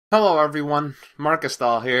Hello everyone,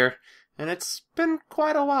 Markystal here, and it's been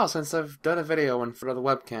quite a while since I've done a video in front of the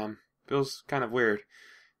webcam. Feels kind of weird.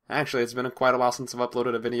 Actually, it's been quite a while since I've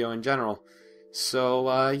uploaded a video in general.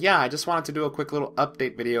 So, yeah, I just wanted to do a quick little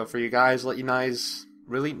update video for you guys, let you guys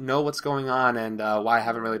really know what's going on and why I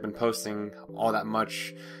haven't really been posting all that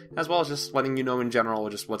much, as well as just letting you know in general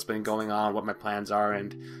just what's been going on, what my plans are,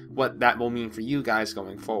 and what that will mean for you guys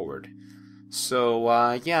going forward.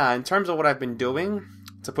 So, yeah, in terms of what I've been doing,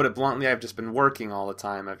 to put it bluntly, I've just been working all the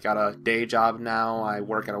time. I've got a day job now, I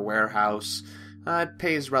work at a warehouse. It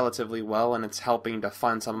pays relatively well, and it's helping to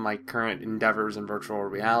fund some of my current endeavors in virtual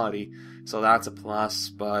reality, so that's a plus,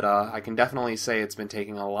 but I can definitely say it's been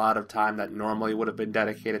taking a lot of time that normally would have been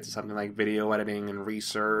dedicated to something like video editing and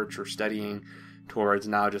research or studying towards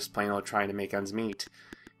now just plain old trying to make ends meet.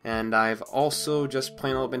 And I've also just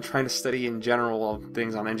plain old been trying to study in general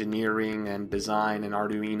things on engineering and design and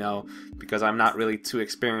Arduino, because I'm not really too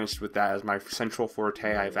experienced with that as my central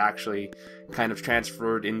forte. I've actually kind of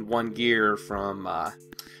transferred in one gear from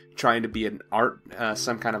trying to be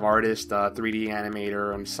some kind of artist, 3D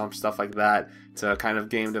animator and some stuff like that, to kind of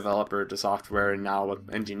game developer to software, and now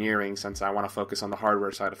engineering, since I want to focus on the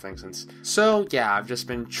hardware side of things. So yeah, I've just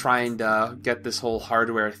been trying to get this whole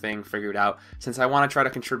hardware thing figured out, since I want to try to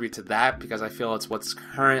contribute to that, because I feel it's what's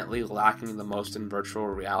currently lacking the most in virtual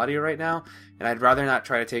reality right now, and I'd rather not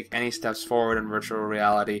try to take any steps forward in virtual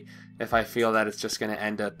reality if I feel that it's just going to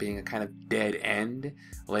end up being a kind of dead end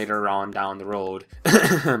later on down the road.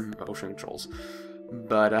 Motion controls.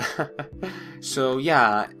 But, so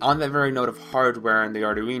yeah, on that very note of hardware and the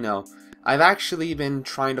Arduino, I've actually been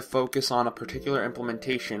trying to focus on a particular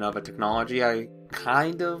implementation of a technology I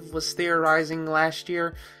kind of was theorizing last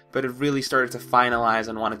year, but it really started to finalize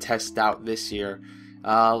and want to test out this year.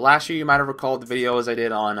 Last year, you might have recalled the videos I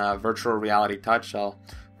did on virtual reality touch. I'll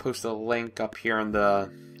post a link up here in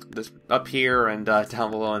up here and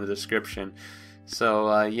down below in the description.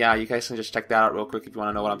 So yeah, you guys can just check that out real quick if you want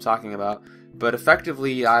to know what I'm talking about. But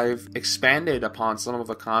effectively, I've expanded upon some of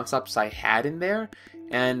the concepts I had in there,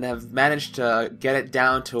 and have managed to get it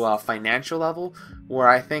down to a financial level where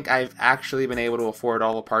I think I've actually been able to afford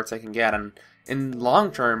all the parts I can get. And in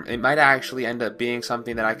long term, it might actually end up being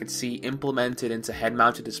something that I could see implemented into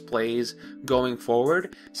head-mounted displays going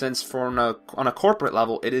forward, since on a corporate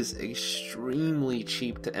level, it is extremely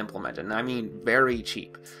cheap to implement, and I mean very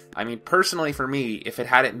cheap. I mean, personally for me, if it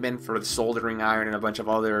hadn't been for the soldering iron and a bunch of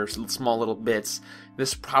other small little bits,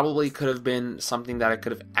 this probably could have been something that I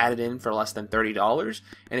could have added in for less than $30,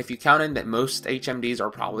 and if you count in that most HMDs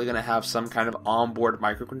are probably going to have some kind of onboard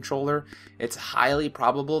microcontroller, it's highly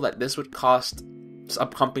probable that this would cost a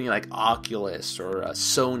company like Oculus or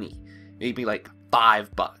Sony maybe like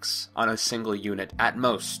 $5 on a single unit at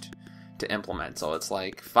most to implement. So it's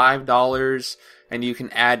like $5, and you can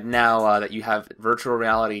add now that you have virtual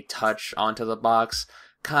reality touch onto the box.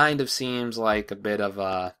 Kind of seems like a bit of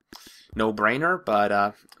a no-brainer,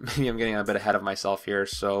 but maybe I'm getting a bit ahead of myself here.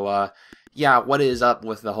 So yeah, what is up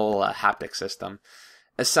with the whole haptic system?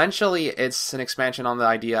 Essentially, it's an expansion on the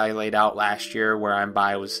idea I laid out last year, where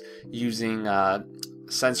I was using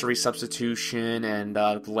sensory substitution and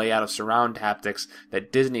the layout of surround haptics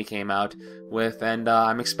that Disney came out with, and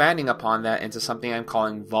I'm expanding upon that into something I'm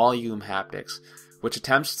calling volume haptics, which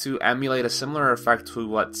attempts to emulate a similar effect to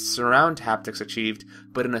what surround haptics achieved,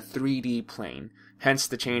 but in a 3D plane. Hence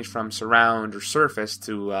the change from surround or surface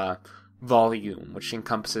to volume, which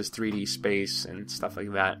encompasses 3D space and stuff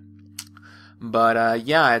like that. But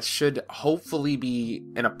yeah, it should hopefully be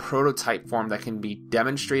in a prototype form that can be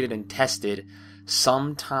demonstrated and tested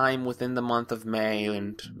sometime within the month of May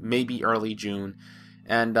and maybe early June.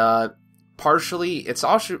 And partially,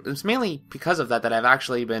 it's mainly because of that I've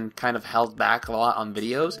actually been kind of held back a lot on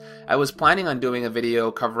videos. I was planning on doing a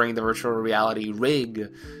video covering the virtual reality rig,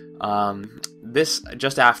 this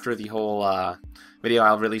just after the whole video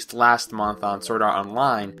I released last month on Sword Art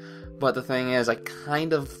Online. But the thing is, I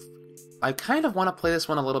kind of want to play this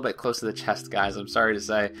one a little bit close to the chest, guys. I'm sorry to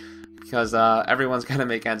say, because everyone's going to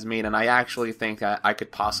make ends meet, and I actually think that I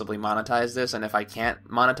could possibly monetize this, and if I can't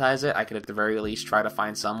monetize it, I could at the very least try to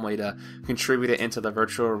find some way to contribute it into the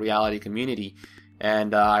virtual reality community.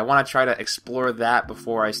 And I want to try to explore that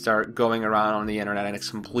before I start going around on the internet and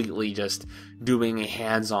it's completely just doing a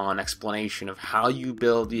hands-on explanation of how you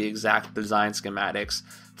build the exact design schematics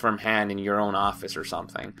from hand in your own office or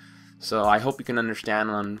something. So I hope you can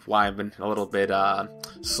understand on why I've been a little bit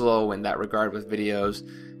slow in that regard with videos.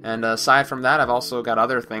 And aside from that, I've also got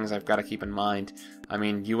other things I've got to keep in mind. I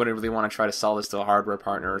mean, you wouldn't really want to try to sell this to a hardware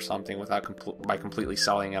partner or something without by completely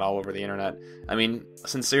selling it all over the internet. I mean,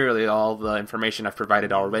 sincerely, all the information I've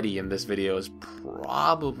provided already in this video is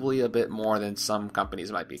probably a bit more than some companies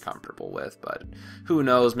might be comfortable with, but who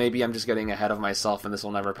knows, maybe I'm just getting ahead of myself and this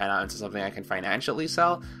will never pan out into something I can financially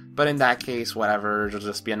sell. But in that case, whatever, it'll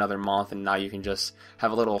just be another month, and now you can just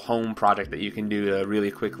have a little home project that you can do to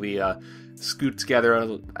really quickly scoot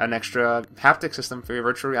together an extra haptic system for your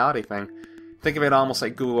virtual reality thing. Think of it almost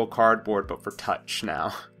like Google Cardboard, but for touch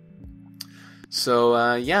now.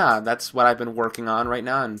 So yeah, that's what I've been working on right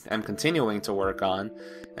now, and am continuing to work on.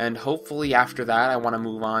 And hopefully after that, I want to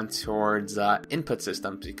move on towards input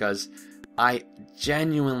systems, because I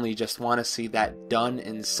genuinely just want to see that done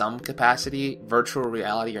in some capacity, virtual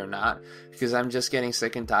reality or not, because I'm just getting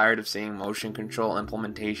sick and tired of seeing motion control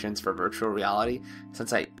implementations for virtual reality,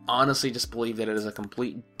 since I honestly just believe that it is a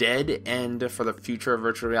complete dead end for the future of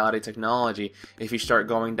virtual reality technology if you start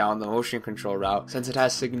going down the motion control route, since it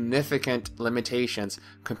has significant limitations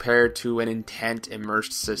compared to an intent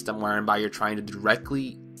immersed system whereby you're trying to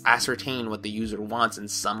directly ascertain what the user wants in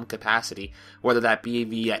some capacity, whether that be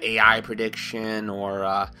via AI prediction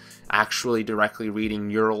or actually directly reading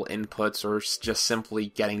neural inputs or just simply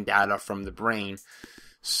getting data from the brain.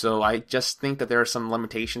 So I just think that there are some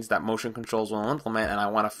limitations that motion controls will implement, and I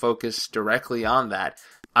want to focus directly on that.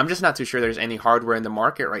 I'm just not too sure there's any hardware in the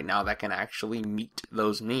market right now that can actually meet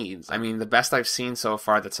those needs. I mean, the best I've seen so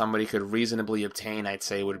far that somebody could reasonably obtain, I'd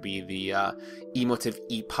say, would be the Emotive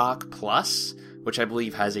Epoch Plus, which I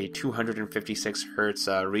believe has a 256 hertz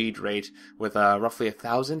read rate with roughly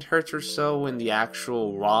 1,000 hertz or so in the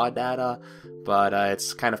actual raw data, but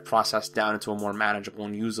it's kind of processed down into a more manageable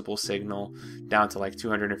and usable signal down to like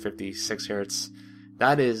 256 hertz.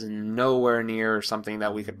 That is nowhere near something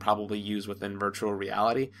that we could probably use within virtual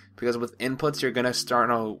reality, because with inputs you're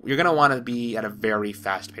gonna want to be at a very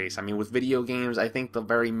fast pace. I mean, with video games, I think the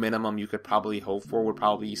very minimum you could probably hope for would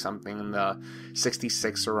probably be something in the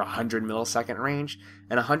 66 or 100 millisecond range,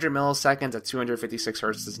 and 100 milliseconds at 256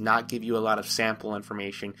 hertz does not give you a lot of sample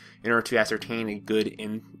information in order to ascertain a good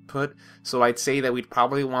input. So I'd say that we'd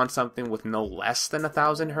probably want something with no less than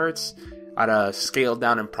 1,000 hertz at a scaled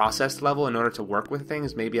down and processed level in order to work with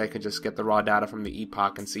things. Maybe I could just get the raw data from the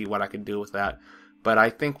Epoch and see what I could do with that. But I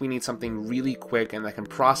think we need something really quick and that can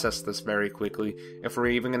process this very quickly if we're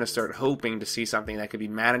even going to start hoping to see something that could be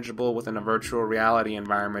manageable within a virtual reality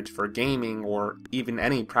environment for gaming or even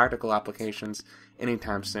any practical applications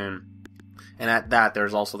anytime soon. And at that,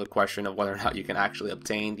 there's also the question of whether or not you can actually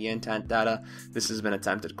obtain the intent data. This has been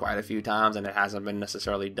attempted quite a few times, and it hasn't been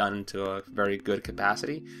necessarily done to a very good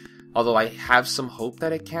capacity. Although I have some hope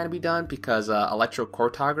that it can be done, because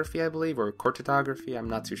electrocortography, I believe, or cortography, I'm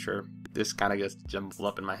not too sure. This kind of gets jumbled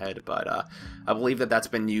up in my head, but I believe that that's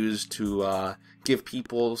been used to give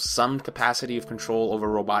people some capacity of control over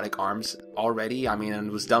robotic arms already. I mean,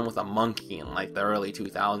 it was done with a monkey in like the early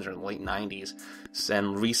 2000s or late 90s,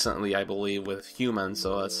 and recently, I believe, with humans,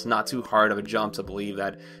 so it's not too hard of a jump to believe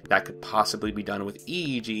that that could possibly be done with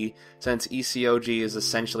EEG, since ECOG is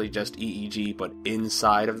essentially just EEG, but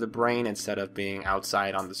inside of the brain instead of being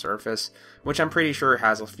outside on the surface, which I'm pretty sure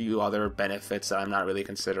has a few other benefits that I'm not really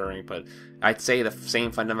considering, but I'd say the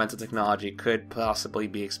same fundamental technology could possibly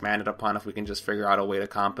be expanded upon if we can just figure out a way to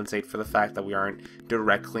compensate for the fact that we aren't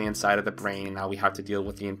directly inside of the brain. Now we have to deal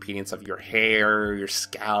with the impedance of your hair, your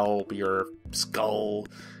scalp, your skull,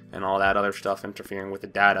 and all that other stuff interfering with the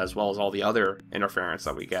data, as well as all the other interference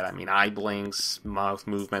that we get. I mean, eye blinks, mouth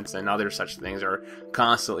movements, and other such things are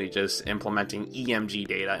constantly just implementing EMG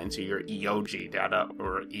data into your EOG data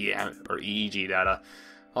or EEG data.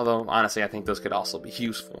 Although, honestly, I think those could also be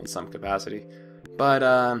useful in some capacity. But,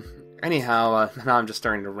 anyhow, now I'm just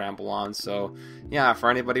starting to ramble on, so yeah, for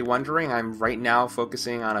anybody wondering, I'm right now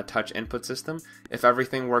focusing on a touch input system. If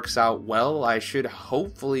everything works out well, I should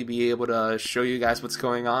hopefully be able to show you guys what's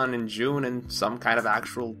going on in June in some kind of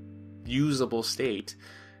actual usable state,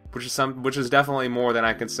 which is definitely more than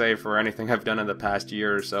I can say for anything I've done in the past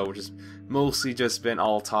year or so, which has mostly just been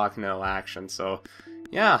all talk, no action. So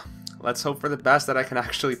yeah, let's hope for the best that I can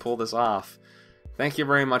actually pull this off. Thank you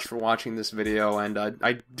very much for watching this video, and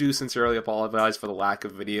I do sincerely apologize for the lack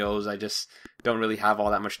of videos. I just don't really have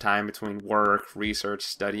all that much time between work, research,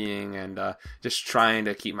 studying, and just trying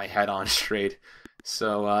to keep my head on straight.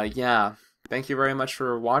 So yeah, thank you very much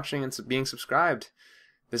for watching and being subscribed.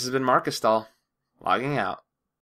 This has been MarkystalVR, logging out.